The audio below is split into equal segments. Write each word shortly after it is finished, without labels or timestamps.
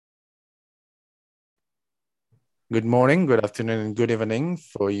Good morning, good afternoon, and good evening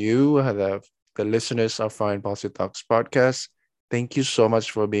for you, the listeners of Foreign Policy Talks podcast. Thank you so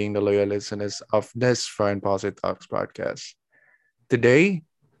much for being the loyal listeners of this Foreign Policy Talks podcast. Today,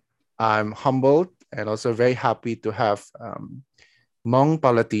 I'm humbled and also very happy to have Mong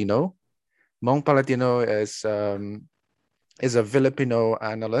Palatino. Mong Palatino is a Filipino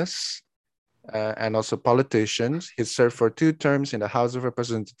analyst and also politician. He served for 2 terms in the House of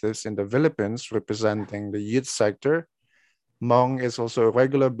Representatives in the Philippines, representing the youth sector. Mong is also a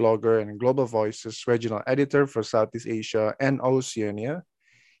regular blogger and Global Voices regional editor for Southeast Asia and Oceania.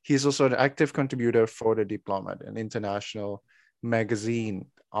 He's also an active contributor for The Diplomat, an international magazine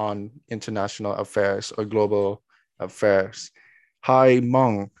on international affairs or global affairs. Hi,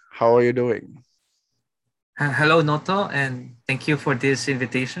 Mong. How are you doing? Hello, Noto, and thank you for this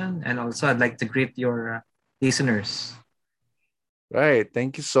invitation. And also, I'd like to greet your listeners. Right.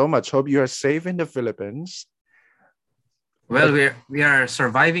 Thank you so much. Hope you are safe in the Philippines. Well, But we are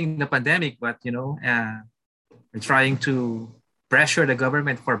surviving the pandemic, but we're trying to pressure the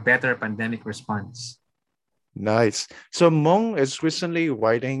government for better pandemic response. nice. So Mong is recently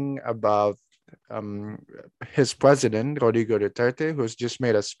writing about um, his president, Rodrigo Duterte, who's just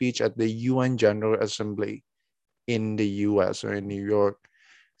made a speech at the UN General Assembly in the US or in New York.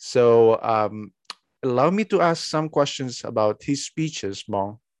 So allow me to ask some questions about his speeches,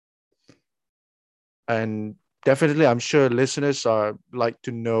 Mong. And definitely, I'm sure listeners are like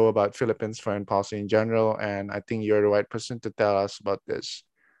to know about Philippines foreign policy in general, and I think you're the right person to tell us about this.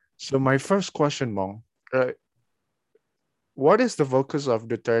 So my first question, Mong, what is the focus of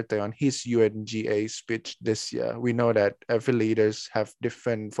Duterte on his UNGA speech this year? We know that every leaders have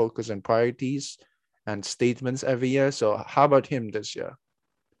different focus and priorities and statements every year. So how about him this year?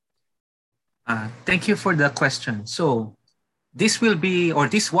 Thank you for the question. So, this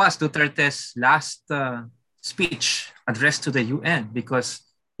was Duterte's last speech addressed to the UN because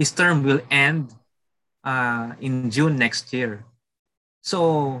his term will end in June next year.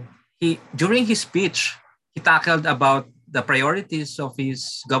 So he during his speech, he tackled about the priorities of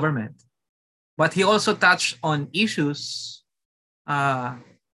his government, but he also touched on issues uh,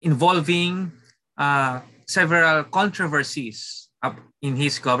 involving several controversies in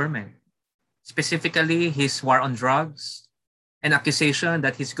his government, specifically his war on drugs, an accusation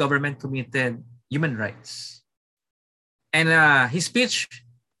that his government committed human rights. And his speech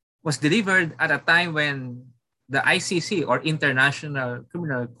was delivered at a time when the ICC or International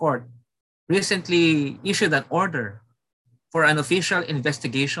Criminal Court recently issued an order for an official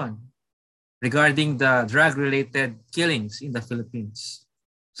investigation regarding the drug related killings in the Philippines.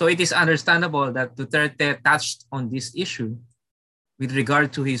 So it is understandable that Duterte touched on this issue with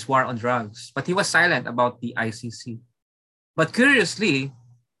regard to his war on drugs, but he was silent about the ICC. But curiously,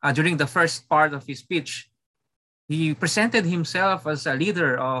 during the first part of his speech, he presented himself as a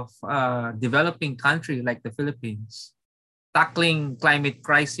leader of a developing country like the Philippines, tackling climate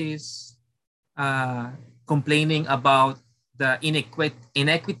crisis, uh, complaining about the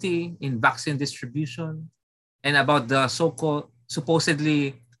inequity in vaccine distribution, and about the so-called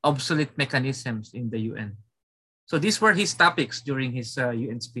supposedly obsolete mechanisms in the UN. So these were his topics during his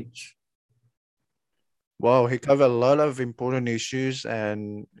UN speech. Wow, he covered a lot of important issues,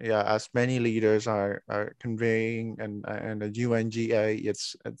 and yeah, as many leaders are conveying, and the UNGA,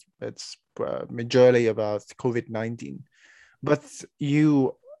 it's majorly about COVID-19. But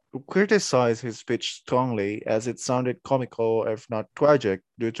you criticize his speech strongly, as it sounded comical, if not tragic,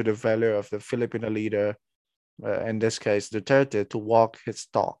 due to the failure of the Filipino leader, in this case Duterte, to walk his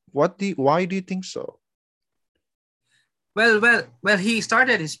talk. Why do you think so? Well, he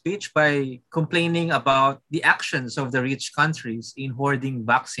started his speech by complaining about the actions of the rich countries in hoarding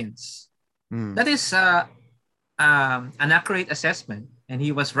vaccines. Hmm. That is an accurate assessment, and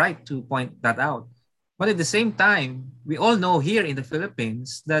he was right to point that out. But at the same time, we all know here in the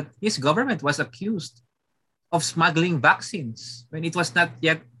Philippines that his government was accused of smuggling vaccines when it was not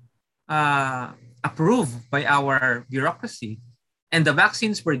yet uh, approved by our bureaucracy. And the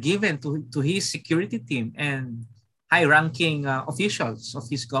vaccines were given to his security team and high ranking officials of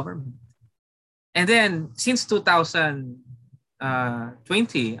his government. And then since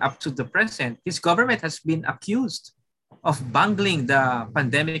 2020 up to the present, his government has been accused of bungling the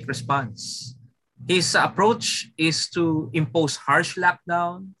pandemic response. His approach is to impose harsh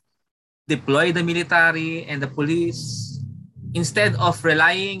lockdown, deploy the military and the police instead of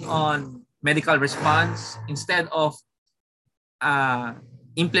relying on medical response, instead of uh,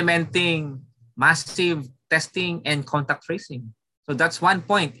 implementing massive testing and contact tracing. So that's one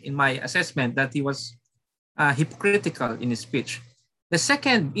point in my assessment that he was hypocritical in his speech. The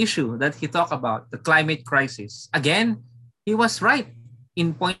second issue that he talked about, the climate crisis, again, he was right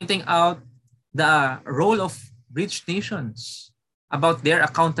in pointing out the role of rich nations about their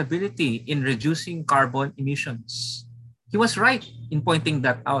accountability in reducing carbon emissions. He was right in pointing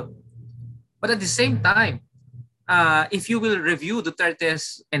that out. But at the same time, if you will review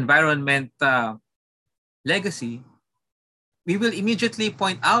Duterte's environment legacy, we will immediately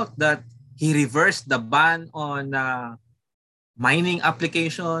point out that he reversed the ban on mining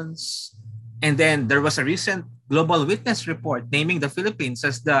applications. And then there was a recent Global Witness report naming the Philippines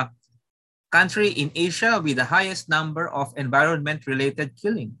as the country in Asia with the highest number of environment-related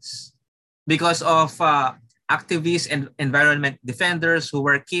killings because of activists and environment defenders who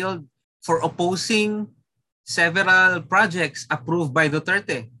were killed for opposing several projects approved by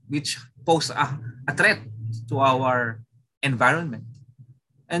Duterte, which pose a threat to our environment.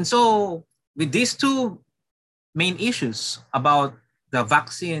 And so, with these two main issues about the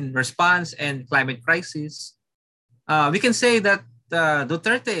vaccine response and climate crisis, we can say that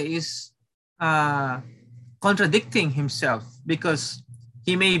Duterte is contradicting himself because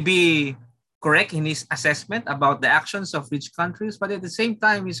he may be correct in his assessment about the actions of rich countries, but at the same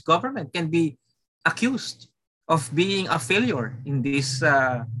time, his government can be accused of being a failure in these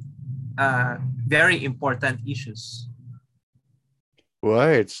very important issues.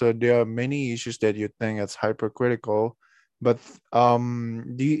 Right. So there are many issues that you think it's hypercritical, but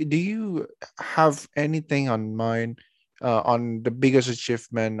do you have anything on mind on the biggest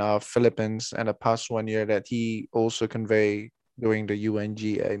achievement of Philippines in the past 1 year that he also conveyed during the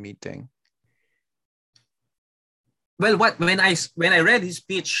UNGA meeting? Well, when I read his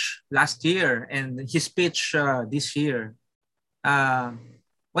speech last year and his speech this year, uh,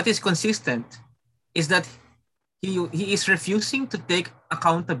 what is consistent is that he is refusing to take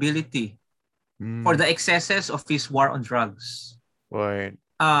accountability for Mm, the excesses of his war on drugs. right.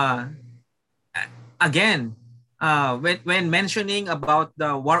 Uh, Again, when mentioning about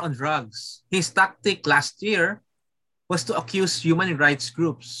the war on drugs, his tactic last year was to accuse human rights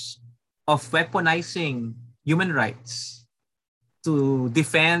groups of weaponizing human rights to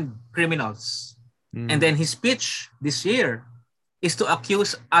defend criminals. And Mm, then his speech this year is to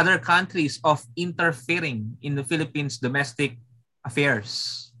accuse other countries of interfering in the Philippines' domestic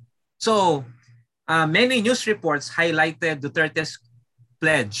affairs. So many news reports highlighted Duterte's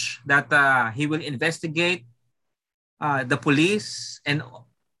pledge that he will investigate the police and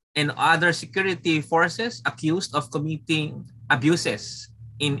other security forces accused of committing abuses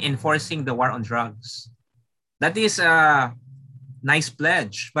in enforcing the war on drugs. That is a nice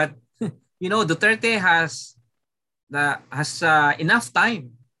pledge, but Duterte has enough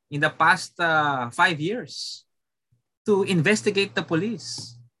time in the past 5 years to investigate the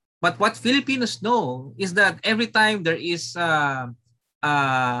police. But what Filipinos know is that every time there is an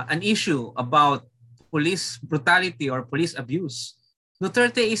issue about police brutality or police abuse,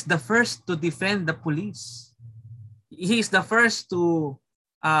 Duterte is the first to defend the police. He is the first to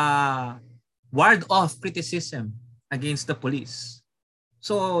uh, ward off criticism against the police.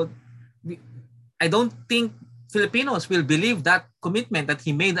 So I don't think Filipinos will believe that commitment that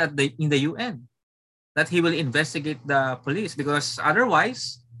he made in the UN, that he will investigate the police, because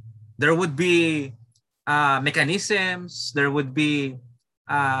otherwise there would be mechanisms, there would be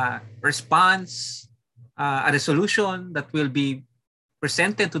response, a resolution that will be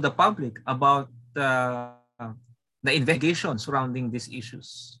presented to the public about the investigation surrounding these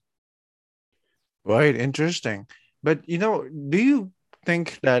issues. Right, interesting. But do you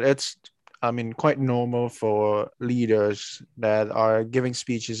think that it's, I mean, quite normal for leaders that are giving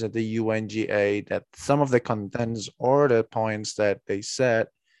speeches at the UNGA that some of the contents or the points that they said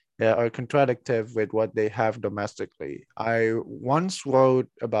are contradictory with what they have domestically? I once wrote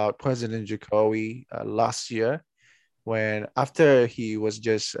about President Jokowi last year when after he was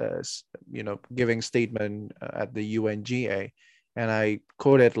just giving statement at the UNGA, and I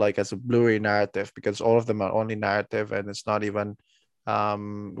quote it like as a blurry narrative because all of them are only narrative and it's not even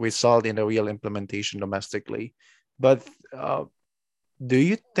result in a real implementation domestically. But do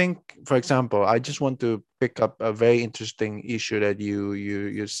you think, for example, I just want to pick up a very interesting issue that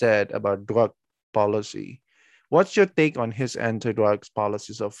you said about drug policy. What's your take on his anti-drugs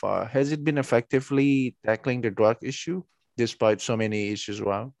policy so far? Has it been effectively tackling the drug issue despite so many issues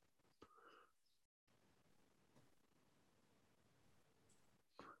around?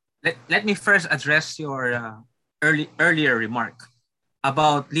 Let me first address your earlier remark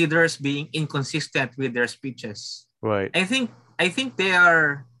about leaders being inconsistent with their speeches. Right. I think they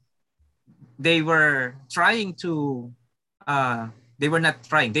were trying to uh, they were not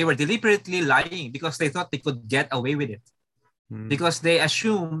trying, they were deliberately lying because they thought they could get away with it. Mm. because they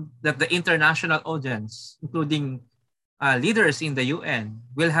assume that the international audience, including leaders in the UN,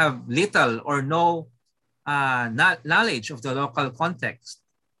 will have little or no knowledge of the local context.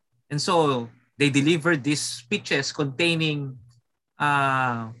 And so they delivered these speeches containing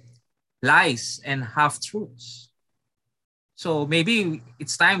uh, lies and half-truths. So maybe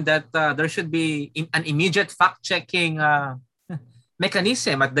it's time that there should be an immediate fact-checking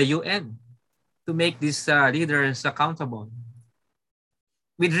mechanism at the UN to make these leaders accountable.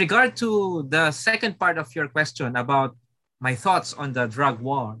 With regard to the second part of your question about my thoughts on the drug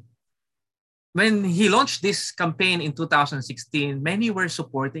war, when he launched this campaign in 2016, many were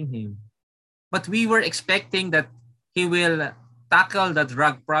supporting him. But we were expecting that he will tackle the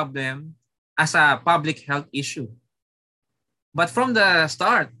drug problem as a public health issue. But from the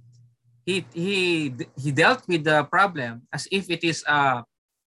start, he dealt with the problem as if it is a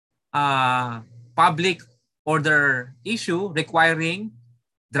public order issue requiring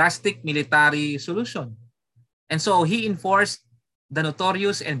drastic military solution. And so he enforced the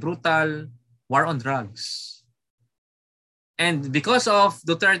notorious and brutal war on drugs. And because of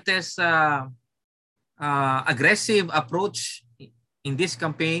Duterte's aggressive approach in this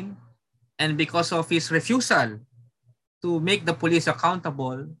campaign, and because of his refusal to make the police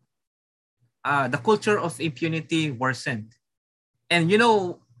accountable, the culture of impunity worsened. And you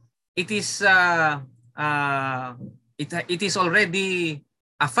know, it is it is already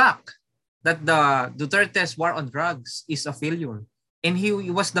a fact that the Duterte's war on drugs is a failure, and he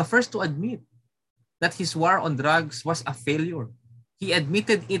was the first to admit that his war on drugs was a failure. He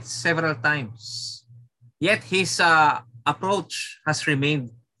admitted it several times, yet his approach has remained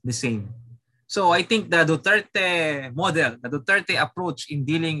the same. So I think the Duterte model, the Duterte approach in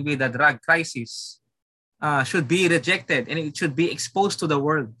dealing with the drug crisis should be rejected, and it should be exposed to the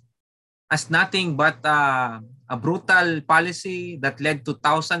world as nothing but a brutal policy that led to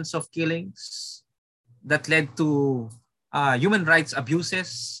thousands of killings, that led to human rights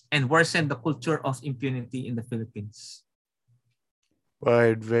abuses, and worsened the culture of impunity in the Philippines.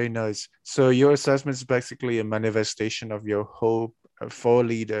 Right, very nice. So your assessment is basically a manifestation of your hope for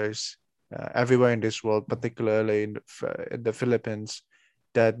leaders everywhere in this world, particularly in the Philippines,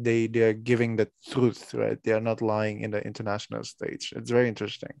 that they are giving the truth, right? They are not lying in the international stage. It's very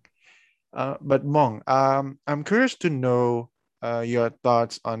interesting. But Mong, I'm curious to know your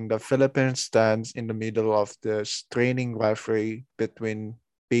thoughts on the Philippines stance in the middle of the straining rivalry between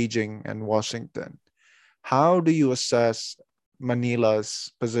Beijing and Washington. How do you assess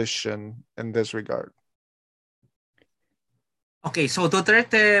Manila's position in this regard? Okay, so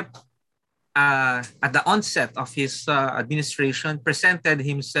Duterte, at the onset of his administration, presented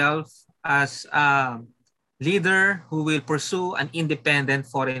himself as a leader who will pursue an independent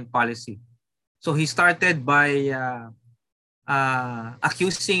foreign policy. So he started by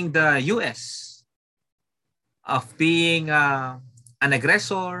accusing the US of being an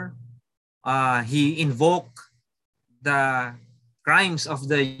aggressor. He invoked the crimes of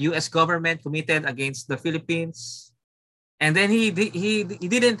the US government committed against the Philippines. And then he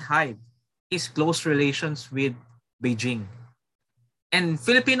didn't hide his close relations with Beijing. And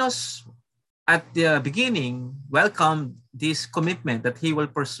Filipinos at the beginning welcomed this commitment that he will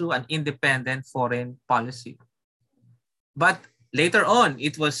pursue an independent foreign policy. But later on,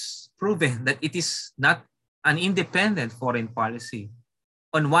 it was proven that it is not an independent foreign policy.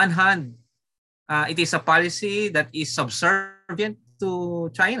 On one hand, it is a policy that is subservient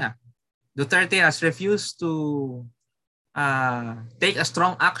to China. Duterte has refused to take a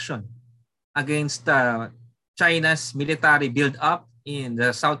strong action against China's military build-up in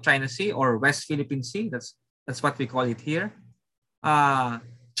the South China Sea or West Philippine Sea. That's what we call it here.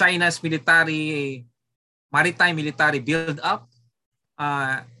 China's maritime military build-up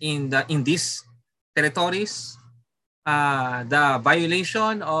in these territories, the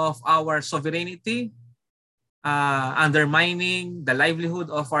violation of our sovereignty, undermining the livelihood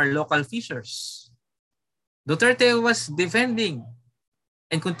of our local fishers. Duterte was defending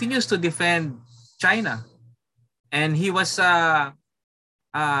and continues to defend China, and he was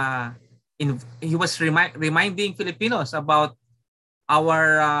reminding Filipinos about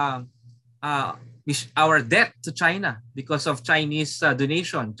our debt to China because of Chinese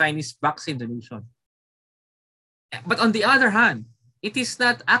donation, Chinese vaccine donation. But on the other hand, it is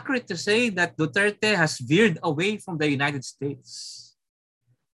not accurate to say that Duterte has veered away from the United States.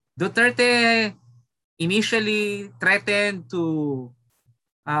 Duterte initially threatened to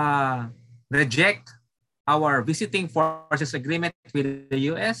reject our visiting forces agreement with the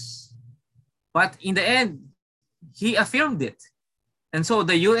US, but in the end, he affirmed it. And so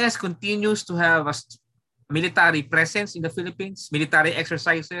the US continues to have military presence in the Philippines. Military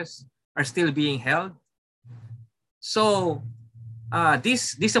exercises are still being held. So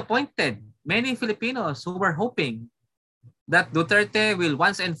this disappointed many Filipinos who were hoping that Duterte will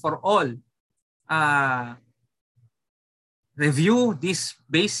once and for all uh, review this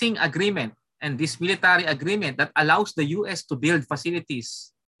basing agreement and this military agreement that allows the US to build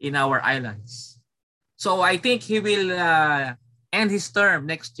facilities in our islands. So I think he will end his term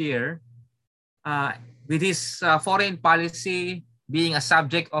next year with his foreign policy being a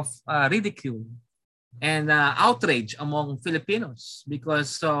subject of ridicule and outrage among Filipinos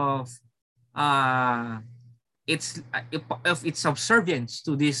because uh, of its subservience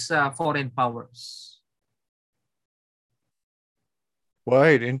to these foreign powers.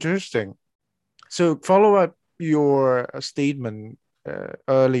 Right, interesting. So follow up your statement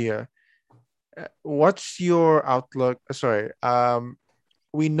earlier. What's your outlook? Sorry,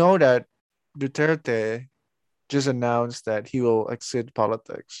 we know that Duterte just announced that he will exit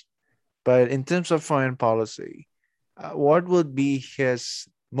politics. But in terms of foreign policy, what would be his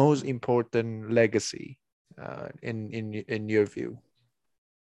most important legacy in your view?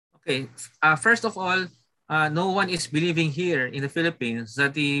 Okay, first of all, no one is believing here in the Philippines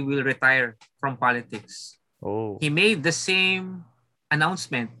that he will retire from politics. Oh, He made the same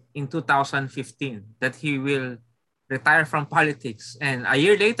announcement in 2015 that he will retire from politics, and a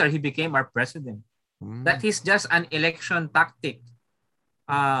year later he became our president. That is just an election tactic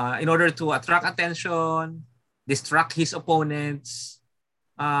in order to attract attention, distract his opponents,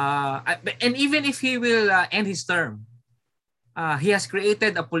 and even if he will end his term, he has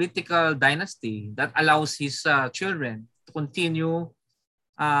created a political dynasty that allows his children to continue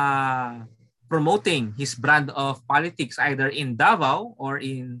uh, promoting his brand of politics either in Davao or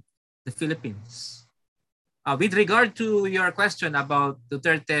in the Philippines. With regard to your question about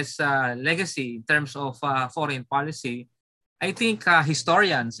Duterte's legacy in terms of foreign policy, I think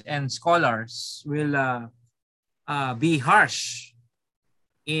historians and scholars will be harsh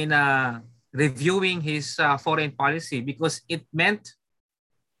in reviewing his foreign policy because it meant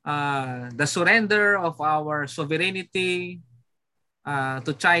the surrender of our sovereignty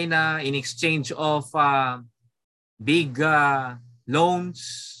to China in exchange of big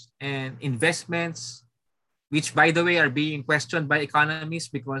loans and investments, which, by the way, are being questioned by economists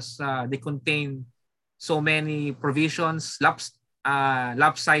because they contain so many provisions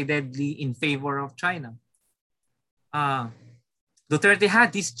lopsidedly in favor of China. Duterte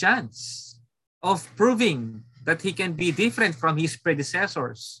had this chance of proving that he can be different from his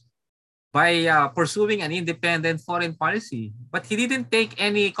predecessors by pursuing an independent foreign policy. But he didn't take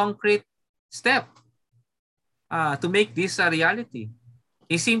any concrete step to make this a reality.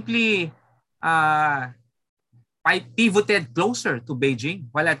 He simply pivoted closer to Beijing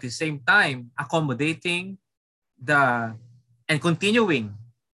while at the same time accommodating and continuing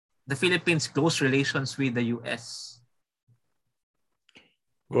the Philippines' close relations with the US.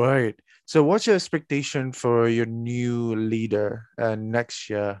 right. So, what's your expectation for your new leader next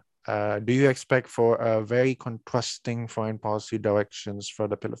year? Do you expect for a very contrasting foreign policy directions for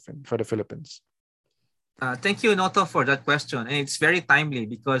the Philippines? Thank you, Noto, for that question. And it's very timely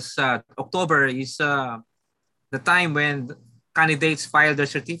because October is the time when candidates file their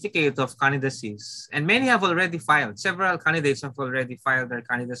certificate of candidacies. And many have already filed. Several candidates have already filed their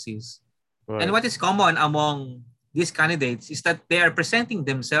candidacies. Right. And what is common among these candidates is that they are presenting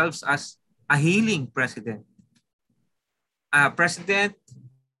themselves as a healing president. A president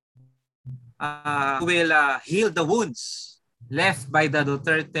who will heal the wounds left by the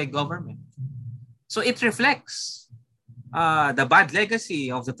Duterte government. So it reflects the bad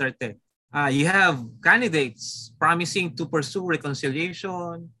legacy of Duterte. You have candidates promising to pursue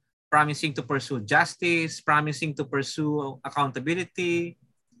reconciliation, promising to pursue justice, promising to pursue accountability.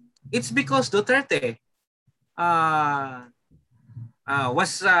 It's because Duterte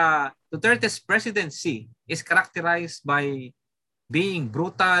Duterte's presidency is characterized by being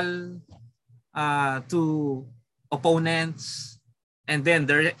brutal to opponents. And then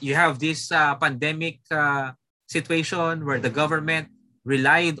you have this pandemic situation where the government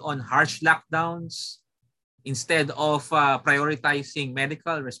relied on harsh lockdowns instead of prioritizing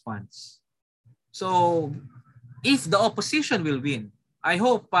medical response. So if the opposition will win, I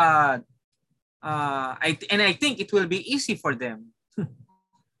hope, I think it will be easy for them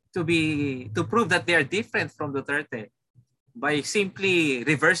to prove that they are different from Duterte by simply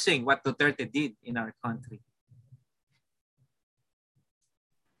reversing what Duterte did in our country.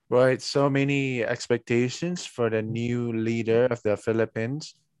 Right, so many expectations for the new leader of the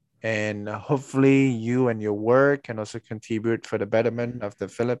Philippines. And hopefully you and your work can also contribute for the betterment of the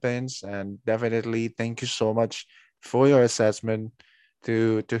Philippines. And definitely thank you so much for your assessment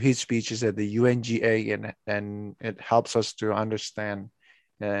to his speeches at the UNGA, and it helps us to understand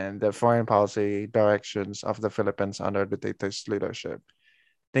and the foreign policy directions of the Philippines under the Duterte leadership.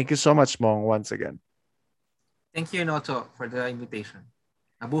 Thank you so much, Mong, once again. Thank you, Noto, for the invitation.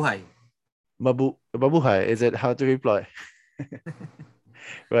 Mabuhay. Mabuhay, is it how to reply?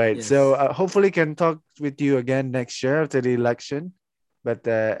 Right. So Yes. hopefully can talk with you again next year after the election. But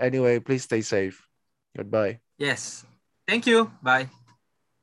anyway, please stay safe. Goodbye. Yes. Thank you. Bye.